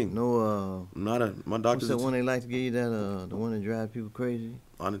nothing. No my doctor. What's that one they like to give you? That the one that drives people crazy?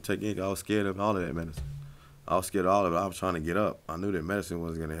 I didn't take anything. I was scared of all of that medicine. I was scared of all of it. I was trying to get up. I knew that medicine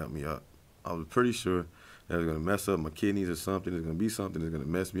wasn't gonna help me up. I was pretty sure that it was gonna mess up my kidneys or something. It's gonna be something that's gonna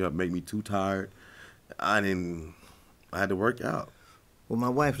mess me up, make me too tired. I had to work out. Well, my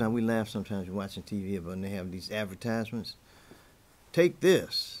wife and I, we laugh sometimes watching TV about when they have these advertisements. Take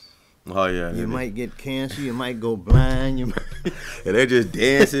this. Oh yeah. You might get cancer. You might go blind. You might. And they just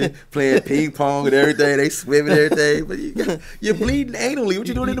dancing, playing ping pong and everything. They swimming and everything. But you're bleeding anally. What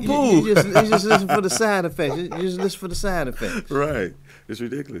you doing in the pool? You just listen for the side effects. You just listen for the side effects. Right. It's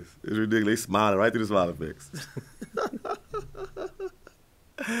ridiculous. It's ridiculous. They smiling right through the smile effects.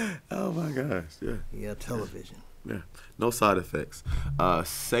 Oh my gosh. Yeah. Yeah. Television. Yeah. No side effects.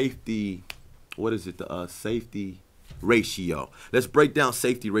 Safety. What is it? The safety ratio. Let's break down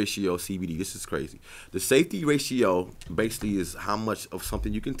safety ratio CBD. This is crazy. The safety ratio basically is how much of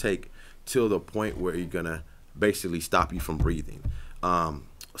something you can take till the point where you're gonna basically stop you from breathing.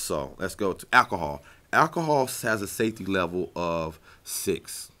 So let's go to alcohol. Alcohol has a safety level of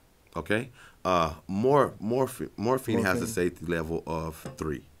 6. Okay. Morphine has a safety level of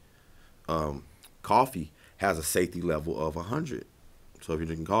 3. Coffee has a safety level of 100. So if you're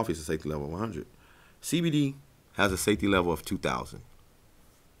drinking coffee, it's a safety level of 100. CBD has a safety level of 2,000.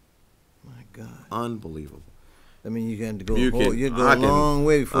 My God. Unbelievable. I mean, you got to go. You go a long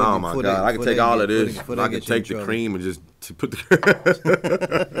way before. Oh my God! I can take all of this. I can take the cream and just put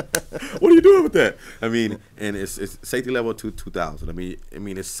the. What are you doing with that? I mean, and it's safety level 2,000. I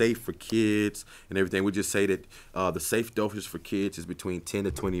mean, it's safe for kids and everything. We just say that the safe dosage for kids is between 10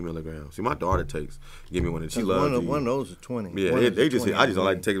 to 20 milligrams. See, my daughter give me one, and she loves it. One of those is 20. Yeah, they just. I just don't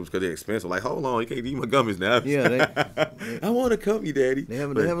like to take them because they're expensive. Like, hold on, you can't eat my gummies now. Yeah, I want a gummy, Daddy. They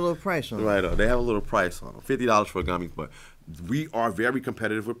have a little price on them. Right, they have a little price on them. $50 for gummies, but we are very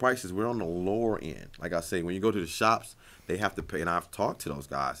competitive with prices. We're on the lower end. Like I say, when you go to the shops, they have to pay, and I've talked to those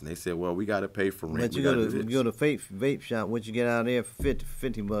guys, and they said, well, we got to pay for rent. But you go to vape shop, what you get out of there for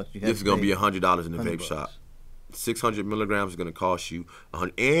 $50? This is going to be $100 in the vape shop. 600 milligrams is going to cost you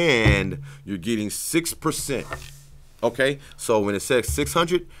 $100, and you're getting 6%. Okay, so when it says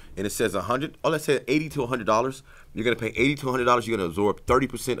 600 and it says 100, oh, let's say $80 to $100, you're going to pay $80 to $100. You're going to absorb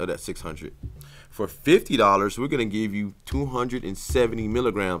 30% of that 600. For $50, we're going to give you 270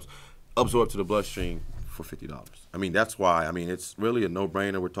 milligrams absorbed to the bloodstream for $50. I mean, that's why. I mean, it's really a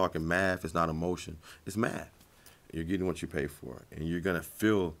no-brainer. We're talking math. It's not emotion. It's math. You're getting what you pay for, and you're going to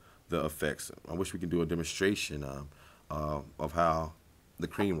feel the effects. I wish we could do a demonstration of how the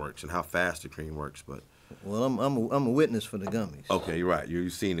cream works and how fast the cream works, but. Well, I'm a witness for the gummies. Okay, you're right.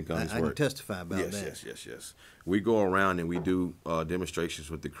 You've seen the gummies work. I can testify about that. Yes. We go around and we do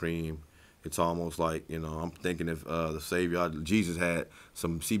demonstrations with the cream. It's almost like, you know, I'm thinking if the Savior, Jesus, had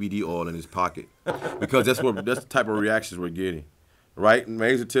some CBD oil in his pocket, because that's the type of reactions we're getting, right? And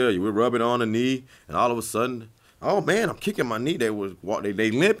Mazer tell you, we're rubbing on the knee, and all of a sudden, oh man, I'm kicking my knee. They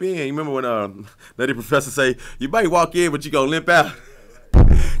limp in. You remember when Lady Professor say, you might walk in, but you gonna limp out.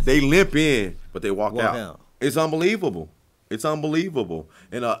 They limp in, but they walk out. It's unbelievable. It's unbelievable.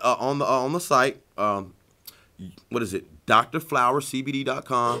 And on the site, what is it?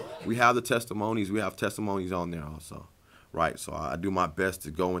 drflowercbd.com. We have the testimonies. We have testimonies on there also, right? So I do my best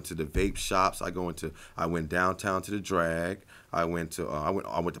to go into the vape shops. I went downtown to the Drag. I went to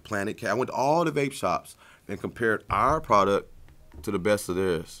Planet Cat. I went to all the vape shops and compared our product to the best of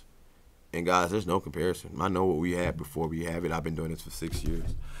theirs. And guys, there's no comparison. I know what we had before we have it. I've been doing this for 6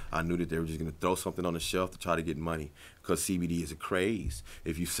 years. I knew that they were just going to throw something on the shelf to try to get money because CBD is a craze.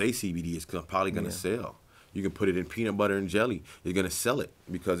 If you say CBD, it's probably going to sell. You can put it in peanut butter and jelly. You're going to sell it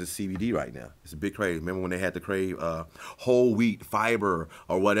because it's CBD right now. It's a big craze. Remember when they had to crave whole wheat fiber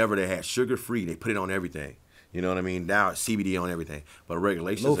or whatever they had, sugar-free, they put it on everything. You know what I mean? Now it's CBD on everything. But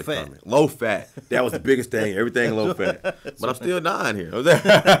regulations are coming. Low fat. That was the biggest thing. Everything low fat. But I'm still dying here.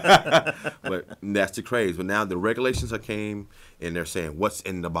 But that's the craze. But now the regulations have came and they're saying what's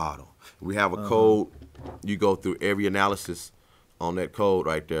in the bottle. We have a code. You go through every analysis on that code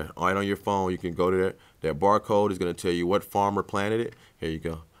right there. Right on your phone, you can go to that. That barcode is going to tell you what farmer planted it. Here you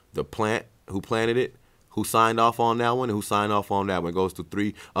go. The plant, who planted it, who signed off on that one, and who signed off on that one. It goes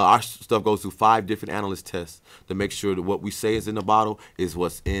through our stuff goes through 5 different analyst tests to make sure that what we say is in the bottle is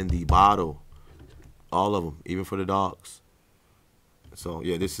what's in the bottle. All of them, even for the dogs. So,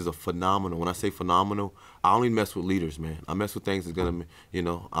 yeah, this is a phenomenal. When I say phenomenal, I only mess with leaders, man. I mess with things that's going to, you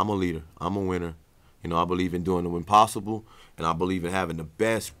know, I'm a leader. I'm a winner. You know, I believe in doing the impossible, and I believe in having the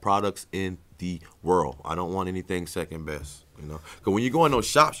best products in the world. I don't want anything second best, you know. Because when you go in those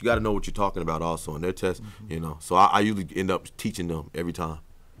shops, you got to know what you're talking about also in their tests, you know. So I usually end up teaching them every time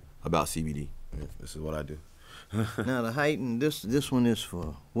about CBD. Yeah, this is what I do. Now the heighten, this one is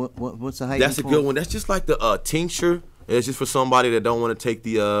for what's the heighten? That's a good one. That's just like the tincture. It's just for somebody that don't want to take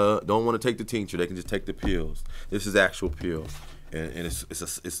the tincture. They can just take the pills. This is actual pills. And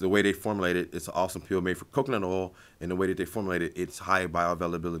it's the way they formulate it. It's an awesome pill made from coconut oil, and the way that they formulate it, it's high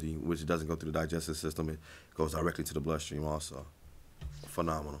bioavailability, which doesn't go through the digestive system. It goes directly to the bloodstream also.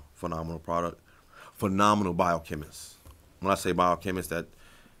 Phenomenal product. Phenomenal biochemists. When I say biochemists,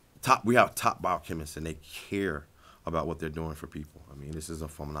 we have top biochemists, and they care about what they're doing for people. I mean, this is a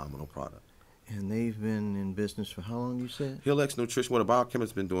phenomenal product. And they've been in business for how long, you said? Hillx Nutrition, what a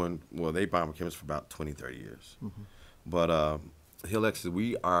biochemist been doing, well, they biochemists for about 20, 30 years. But Hillx,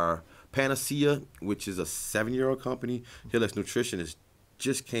 we are Panacea, which is a 7-year-old company. Hillx Nutrition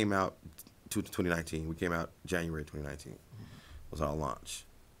just came out to 2019. We came out January 2019. Was our launch.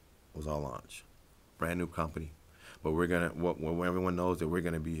 Brand new company. But we're gonna, everyone knows that we're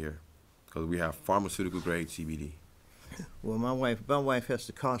gonna be here because we have pharmaceutical grade CBD. Well, my wife has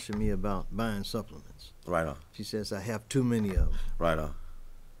to caution me about buying supplements. Right on. She says I have too many of them. Right on.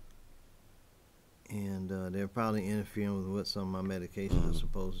 And they're probably interfering with what some of my medications are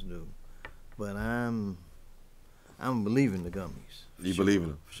supposed to do. But I'm believing the gummies. You believe in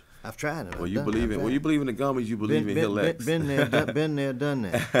them? I've tried it. Well, you believe in the gummies. You believe in Hillx. Been there, done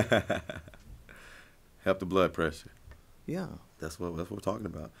that. Help the blood pressure. Yeah. That's what we're talking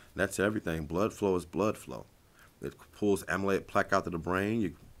about. That's everything. Blood flow is blood flow. It pulls amyloid plaque out of the brain.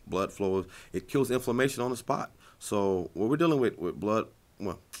 Your blood flow, it kills inflammation on the spot. So what we're dealing with blood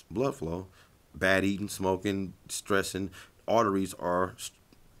flow, bad eating, smoking, stressing, arteries are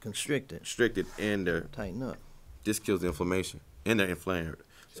constricted, and they're tighten up. This kills the inflammation, and they're inflamed.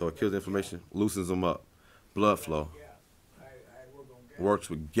 So it kills the inflammation, loosens them up. Blood flow works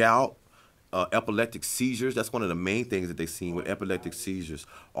with gout, epileptic seizures. That's one of the main things that they've seen with epileptic seizures,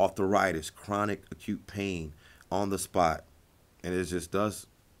 arthritis, chronic acute pain on the spot, and it just does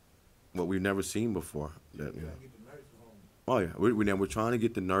what we've never seen before. Oh yeah, we're trying to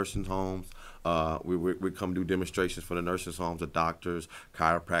get the nursing homes. We come do demonstrations for the nursing homes, the doctors,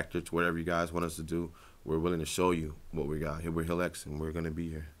 chiropractors, whatever you guys want us to do. We're willing to show you what we got here. We're Hillx, and we're gonna be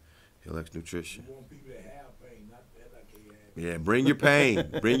here. Hillx Nutrition. We want people that have pain, not that like they have. Yeah, bring your pain.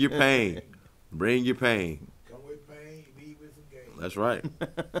 Bring your pain. Bring your pain. Come with pain, leave with some game. That's right.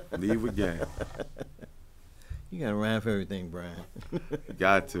 Leave with game. You got to rhyme for everything, Brian.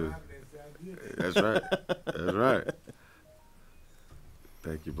 Got to. That's right. That's right.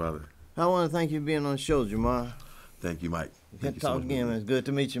 Thank you, brother. I want to thank you for being on the show, Jermar. Thank you, Mike. Thank you so much, again, man. It's good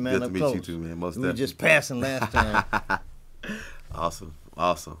to meet you, man. Good to meet you too, man. Most we were just passing last time. Awesome.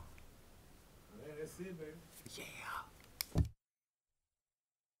 Awesome. Man, that's it, baby. Yeah.